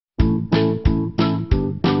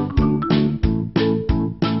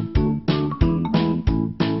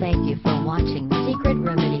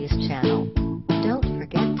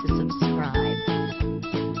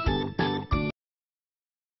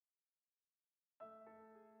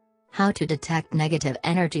How to detect negative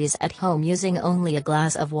energies at home using only a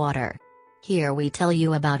glass of water. Here we tell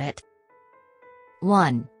you about it.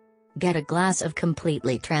 1. Get a glass of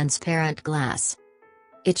completely transparent glass.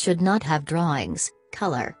 It should not have drawings,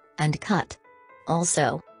 color, and cut.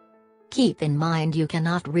 Also, keep in mind you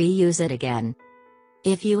cannot reuse it again.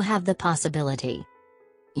 If you have the possibility,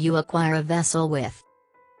 you acquire a vessel with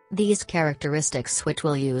these characteristics which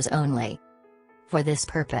we'll use only for this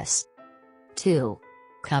purpose. 2.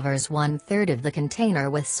 Covers 1/3 of the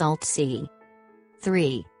container with salt sea.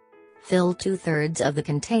 3. Fill 2/3 of the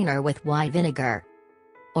container with white vinegar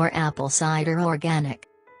or apple cider organic.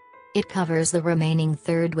 It covers the remaining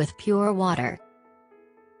third with pure water.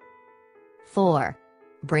 4.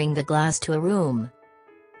 Bring the glass to a room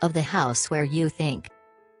of the house where you think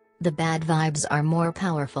the bad vibes are more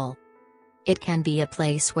powerful. It can be a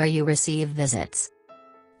place where you receive visits,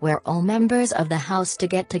 where all members of the house to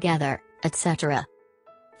get together, etc.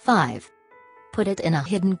 5. Put it in a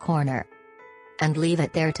hidden corner and leave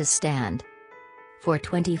it there to stand for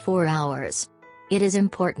 24 hours. It is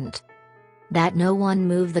important that no one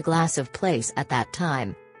move the glass of place at that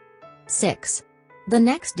time. 6. The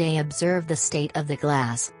next day observe the state of the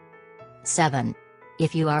glass. 7.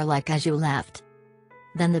 If you are like as you left,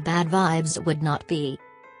 then the bad vibes would not be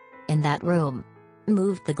in that room.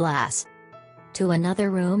 Move the glass to another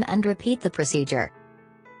room and repeat the procedure.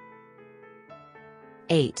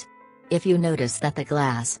 8. If you notice that the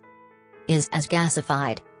glass is as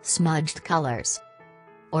gasified, smudged colors,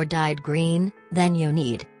 or dyed green, then you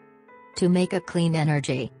need to make a clean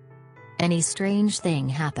energy. Any strange thing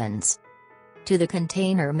happens to the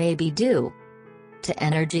container may be due to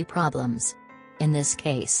energy problems. In this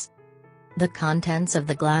case, the contents of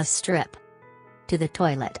the glass strip to the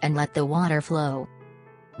toilet and let the water flow.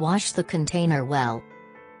 Wash the container well.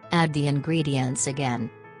 Add the ingredients again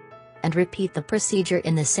and repeat the procedure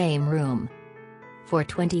in the same room for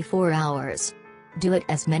 24 hours. Do it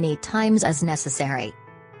as many times as necessary.